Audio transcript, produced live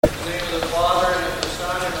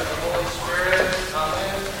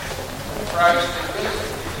Christ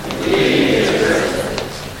is risen.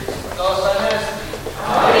 Dos anesti.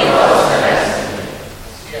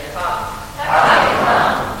 Siete.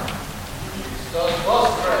 Dos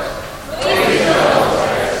vostres.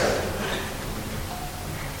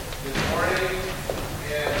 Good morning.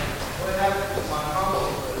 And what happened to my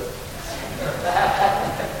humble?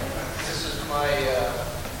 This is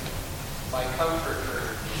my comforter.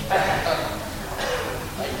 I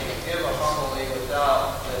can't give a homily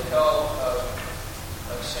without the help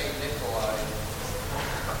of St. Nikolai.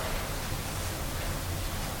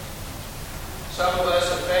 Some of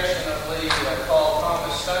us affectionately call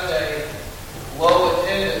Thomas Sunday low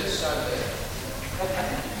attendance Sunday.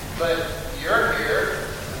 But you're here,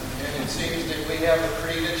 and it seems that we have a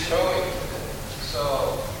pretty good showing.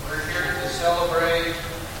 So we're here to celebrate,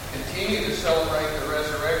 continue to celebrate the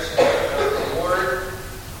resurrection of the Lord,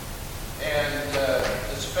 and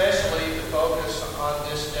especially to focus on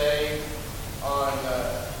this day on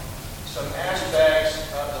some aspects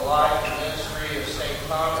of the life and ministry of St.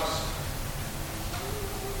 Thomas.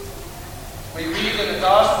 We read in the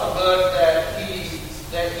Gospel book that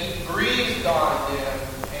he breathed on them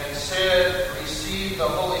and said, "Receive the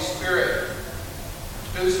Holy Spirit.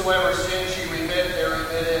 Whosoever sins ye remit, they're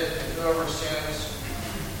remitted, and whoever sins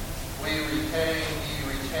we retain, ye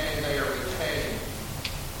retain, they are retained."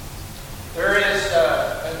 There is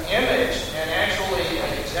an image and actually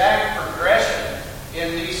an exact progression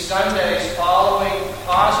in these Sundays following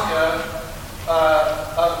Pascha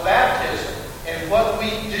of baptism and what we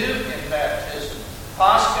do in baptism.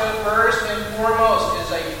 Pascha, first and foremost,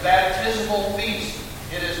 is a baptismal feast.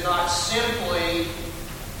 It is not simply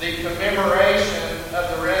the commemoration of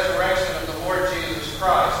the resurrection of the Lord Jesus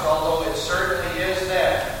Christ, although it certainly is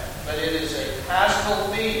that. But it is a paschal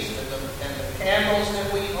feast, and the candles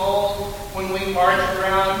that we hold when we march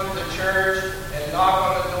around the church and knock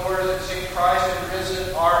on the door that say Christ is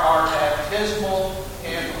risen are our baptismal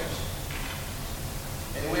candles.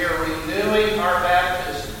 And we are renewing our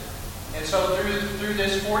baptism. And so through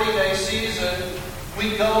this 40-day season,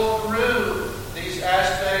 we go through these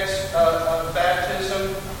aspects of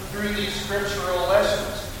baptism through these scriptural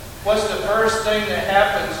lessons. What's the first thing that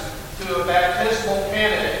happens to a baptismal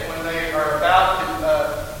candidate when they are about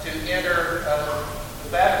to enter the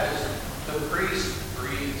baptism? The priest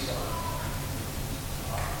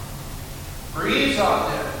breathes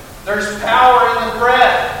on them. There's power in the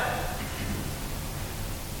breath.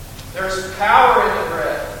 There's power in the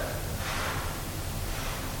breath.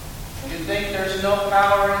 You think there's no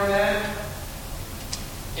power in that?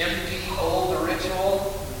 Empty, old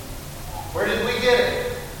ritual? Where did we get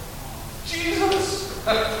it? Jesus!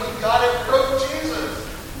 We got it from Jesus.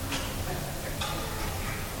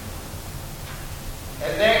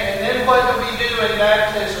 And then what do we do in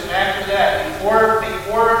baptism after that?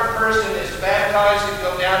 Before a person is baptized and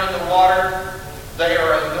go down in the water, they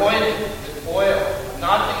are anointed with oil.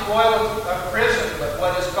 Not the oil of prison, but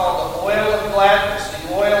what is called the oil of gladness,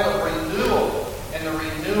 the oil of renewal, and the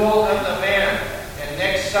renewal of the man. And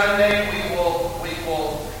next Sunday we will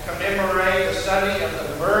commemorate the Sunday of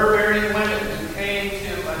the myrrh-bearing women who came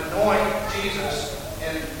to anoint Jesus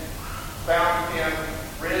and found him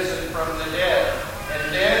risen from the dead.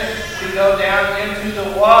 And then we go down into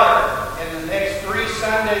the water. And the next 3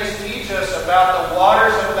 Sundays teach us about the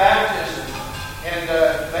waters of baptism. And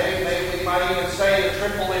we might even say the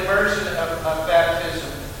triple immersion of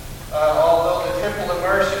baptism. Although the triple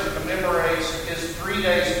immersion commemorates his 3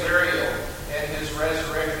 days burial and his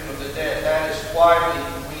resurrection of the dead. That is why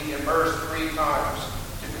we immerse 3 times,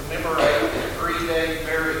 to commemorate the 3-day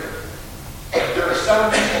burial. There are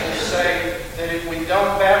some people who say that if we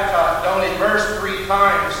don't immerse 3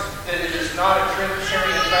 times, that it is not a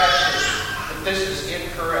Trinitarian baptism. But this is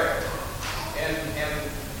incorrect. And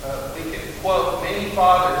we can quote many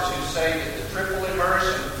fathers who say that the triple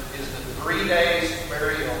immersion is the 3 days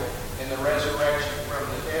burial and the resurrection from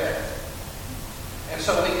the dead. And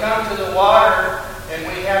so we come to the water, and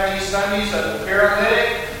we have these Sundays of the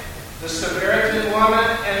paralytic, the Samaritan woman,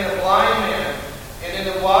 and the blind man. And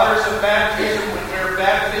in the waters of baptism, when we're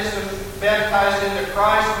baptized into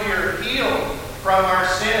Christ, we are healed from our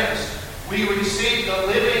sins. We receive the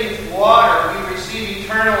living water. We receive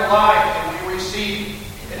eternal life, and we receive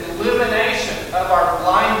illumination of our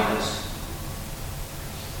blindness.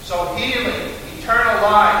 So healing, eternal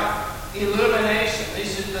life, illumination.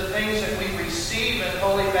 These are the things that we receive in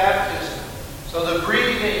holy baptism. So the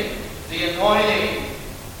breathing, the anointing,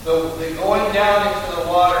 the going down into the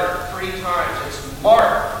water 3 times. It's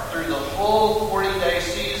marked through the whole 40-day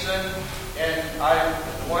season. And I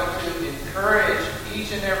want to encourage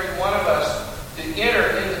each and every one of us to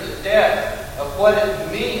enter into the depth of what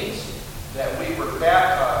it means that we were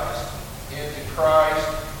baptized into Christ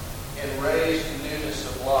and raised to newness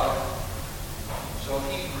of life. So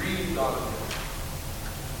he breathed on them.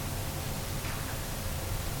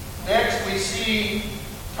 Next, we see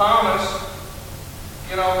Thomas.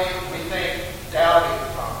 You know, we think doubting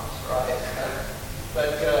Thomas, right?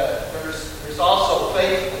 But there's also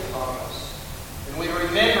faithful Thomas. And we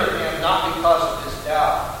remember him not because of his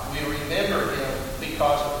doubt. We remember him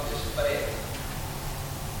because of his faith.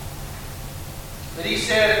 But he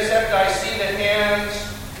said, except I see the hands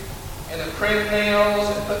and the print nails,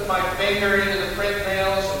 and put my finger into the print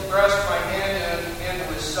nails, and thrust my hand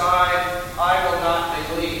into his side, I will not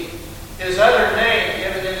believe. His other name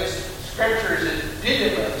given in the Scriptures is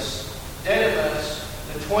Didymus,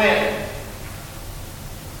 the twin.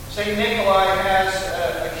 St. Nikolai has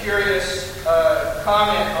a curious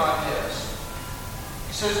comment on this.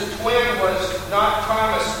 He says the twin was not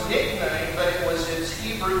Thomas' nickname, but it was its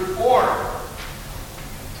Hebrew form.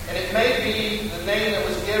 And it may be the name that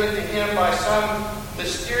was given to him by some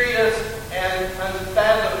mysterious and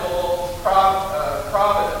unfathomable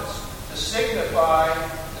providence to signify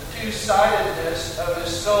the two-sidedness of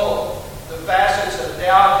his soul, the facets of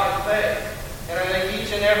doubt and faith. And I think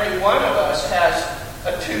each and every one of us has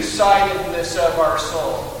a two-sidedness of our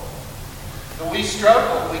soul. But we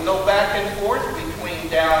struggle. We go back and forth between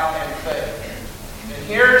doubt and faith. And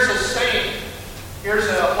here's a saint. Here's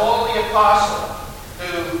a holy apostle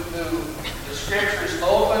who the Scriptures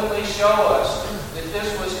openly show us that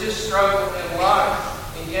this was his struggle in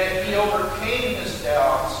life. And yet he overcame his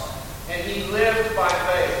doubts, and he lived by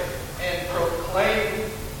faith and proclaimed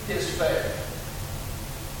his faith.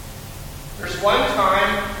 There's one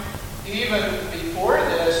time, even before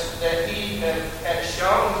this, that he had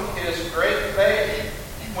shown his great faith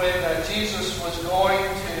when Jesus was going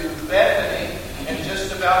to Bethany and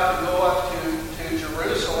just about to go up to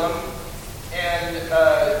Jerusalem. And,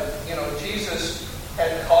 Jesus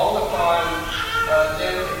had called upon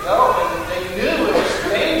them to go, and they knew it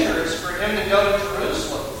was dangerous for him to go to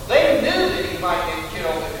Jerusalem. They knew that he might get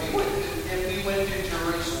killed if he went to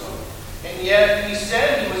Jerusalem. And yet he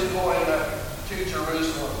said he was going up to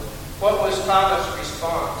Jerusalem. What was Thomas'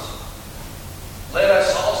 response? Let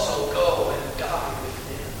us also go and die with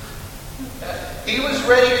him. He was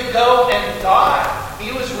ready to go and die.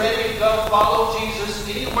 He was ready to go follow Jesus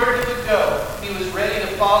anywhere he would go. He was ready to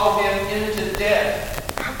follow him into death.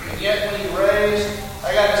 And yet when he raised,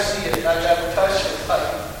 I got to see it. I got to touch it.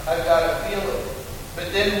 I've got to feel it.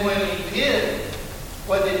 But then when he did,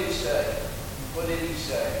 what did he say? What did he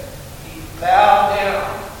say? He bowed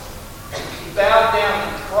down. He bowed down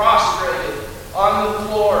and prostrated on the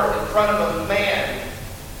floor in front of a man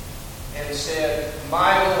and said,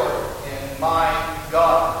 "My Lord and my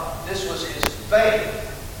God." This was his faith.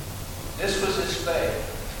 This was his faith.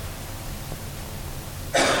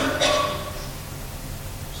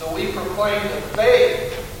 So we proclaim the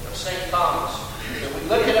faith of St. Thomas. That we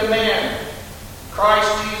look at a man, Christ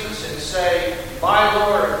Jesus, and say, "My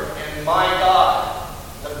Lord and my God,"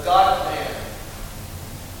 the God-man.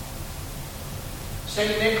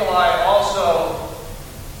 St. Nikolai also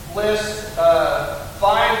lists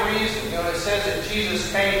 5 reasons. It says that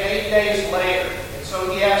Jesus came 8 days later. And so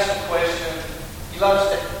he asked the question. He loves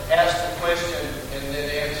to ask the question and then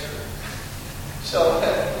answer it. So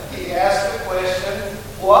he asked the question,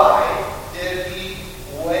 why did he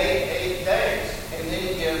wait 8 days? And then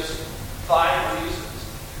he gives 5 reasons.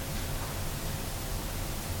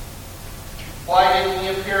 Why didn't he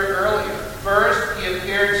appear earlier? First, he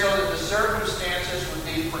appeared so that the circumstances would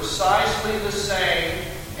be precisely the same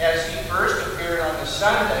as he first appeared on the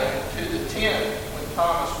Sunday to the tent when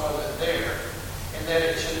Thomas wasn't there. And that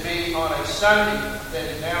it should be on a Sunday that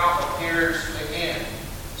it now appears again.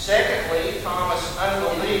 Secondly, Thomas'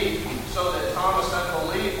 unbelief, so that Thomas'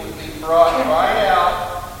 unbelief would be brought right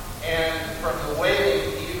out, and from the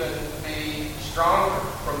waiting even be stronger.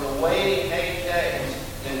 From the waiting 8 days,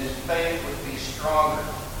 that his faith would be stronger.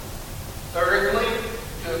 Thirdly,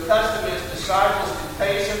 to accustom his disciples to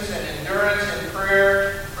patience and endurance in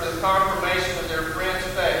prayer for the confirmation of their friend's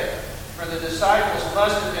faith. For the disciples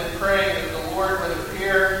must have been praying that the Lord would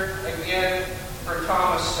appear again for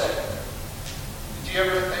Thomas' sake. Did you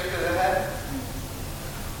ever think of that?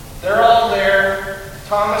 They're all there.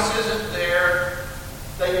 Thomas isn't there.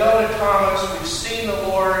 They go to Thomas. We've seen the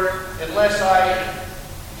Lord. Unless I,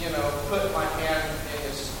 put my hand in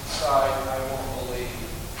his side, I won't believe.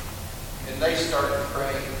 And they started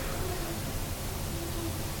praying.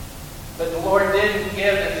 But the Lord didn't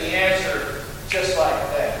give them the answer just like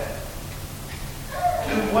that.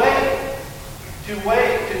 To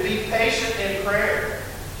wait, to be patient in prayer,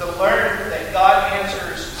 to learn that God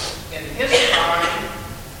answers in in His time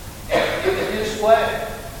and in His way.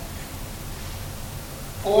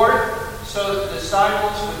 Fourth, so that the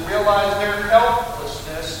disciples would realize their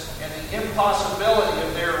helplessness and the impossibility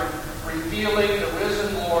of their revealing the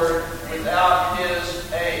risen Lord without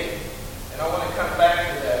His aid. And I want to come back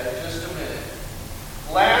to that in just a minute.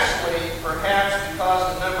 Lastly, perhaps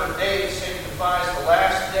because the number 8 signifies the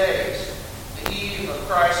last days, the eve of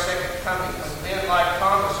Christ's second coming, when men like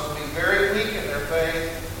Thomas will be very weak in their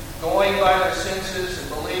faith, going by their senses and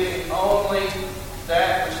believing only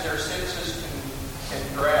that which their senses can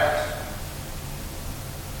grasp.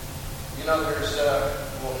 You know, there's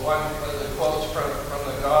one of the quotes from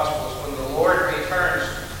the Gospels, when the Lord returns,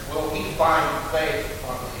 will He find faith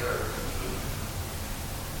on the earth?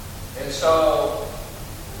 And so,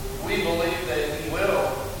 we believe that He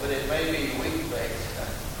will, but it may be weak faith.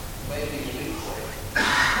 It may be weak faith.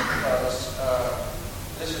 Because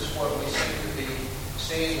this is what we seem to be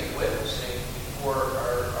seeing and witnessing before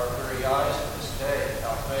our very eyes in this day,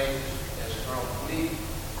 how faith has grown weak,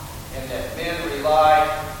 and that men rely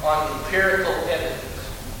on empirical evidence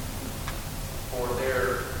for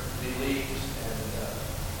their beliefs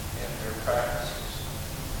and their practices.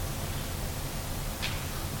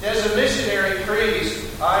 As a missionary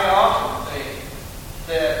priest, I often think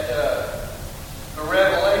that the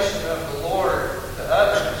revelation of the Lord to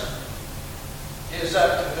others is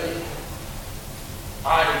up to me.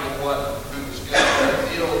 I'm the one who's going to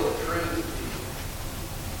reveal the truth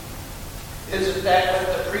to you. Isn't that what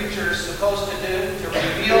the preacher is supposed to do? To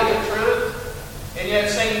reveal the truth? And yet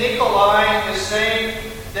St. Nikolai is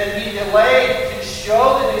saying that he delayed to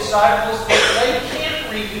show the disciples that they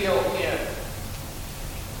can't reveal Him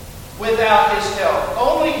without His help.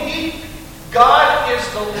 Only He, God is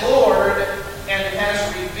the Lord and has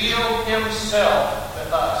revealed Himself to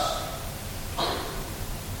us.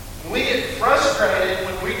 We get frustrated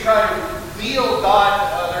when we try to reveal God to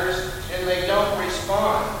others and they don't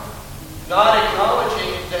respond. Not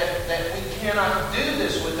acknowledging that we cannot do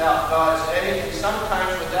this without God's aid and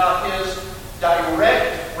sometimes without His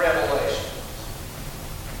direct revelation.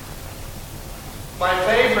 My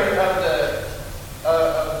favorite of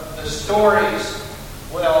the stories,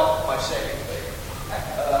 well, my second favorite,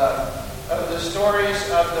 of the stories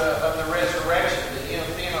of the resurrection, the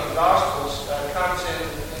Enoch Gospels, comes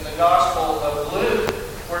in the Gospel of Luke,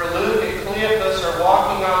 where Luke and Cleopas are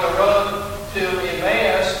walking on the road to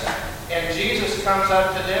Emmaus, and Jesus comes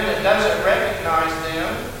up to them and doesn't recognize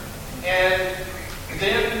them, and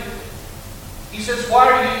then He says, what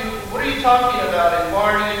are you talking about, and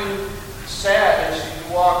why are you sad as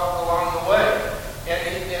you walk along the way?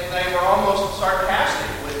 And they were almost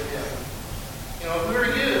sarcastic with Him. You know, who are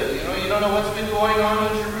you? You know, you don't know what's been going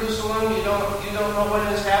on in Jerusalem. You don't know what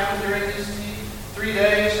has happened during these 3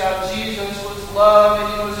 days. How Jesus was loved and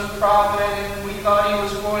He was a prophet, and we thought He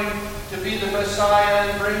was going to be the Messiah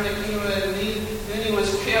and bring the kingdom. And then He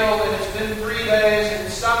was killed, and it's been 3 days. And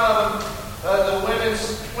some of them, the women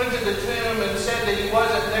went to the tomb and said that He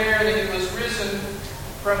wasn't there, and He was risen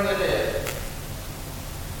from the dead.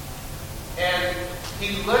 And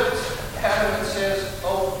He looked at them and says,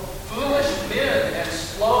 "Oh, foolish men and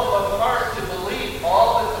slow of heart to believe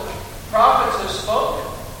all that the prophets have spoken."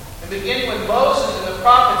 And beginning with Moses and the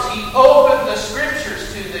prophets, He opened the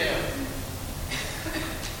Scriptures to them.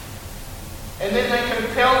 And then they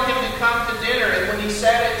compelled Him to come to dinner. And when He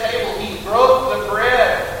sat at table, He broke the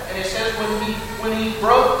bread. And it says when he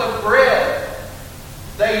broke the bread,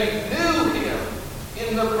 they knew Him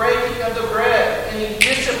in the breaking of the bread. And He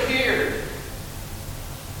disappeared.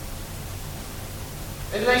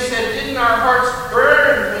 And they said, "Didn't our hearts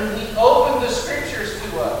burn when He opened the Scriptures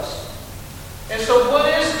to us?" And so what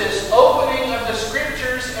is this opening of the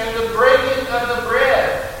Scriptures and the breaking of the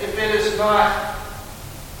bread if it is not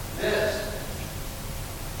this?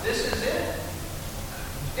 This is it.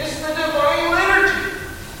 It's the divine liturgy.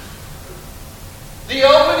 The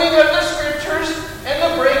opening of the Scriptures and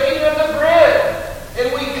the breaking of the bread.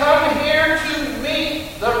 And we come here to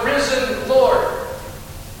meet the risen Lord.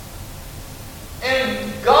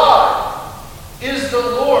 And God is the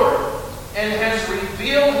Lord and has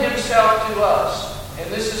revealed Himself to us. And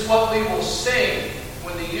this is what we will sing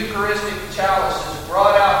when the Eucharistic chalice is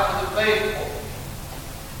brought out to the faithful.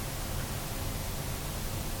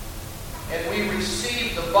 And we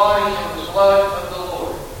receive the body and the blood of the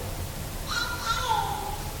Lord.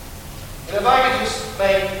 And if I could just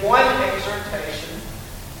make one exhortation,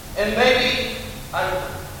 and maybe I'm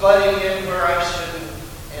butting in where I shouldn't,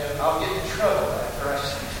 and I'll get in trouble after I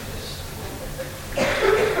say this.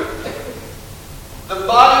 The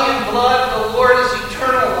body and blood of the Lord is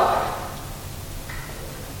eternal life.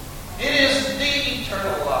 It is the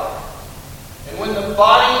eternal life.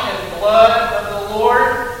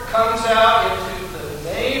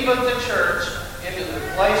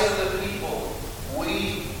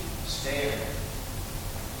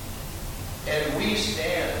 we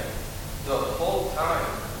stand the whole time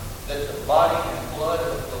that the body and blood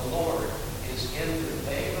of the Lord is in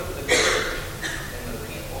the name of the church and the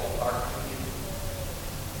people of our community.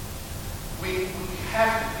 We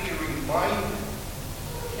have to be reminded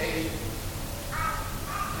occasionally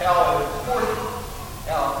how important,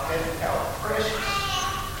 how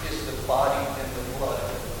precious is the body and the blood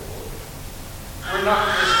of the Lord. We're not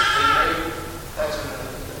just a neighbor, that's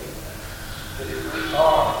another thing. But if we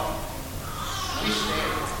are, we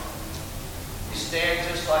stand. We stand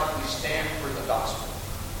just like we stand for the gospel.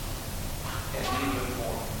 And even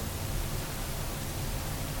more.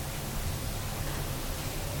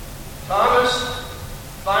 Thomas,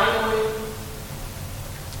 finally,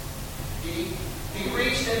 he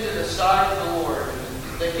reached into the side of the Lord.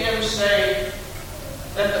 The hymns say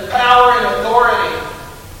that the power and authority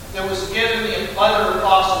that was given the other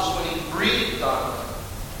apostles when he breathed on them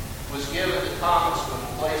was given to Thomas when he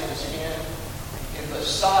placed his hand in the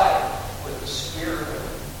side where the Spirit of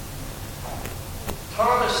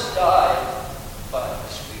Thomas died.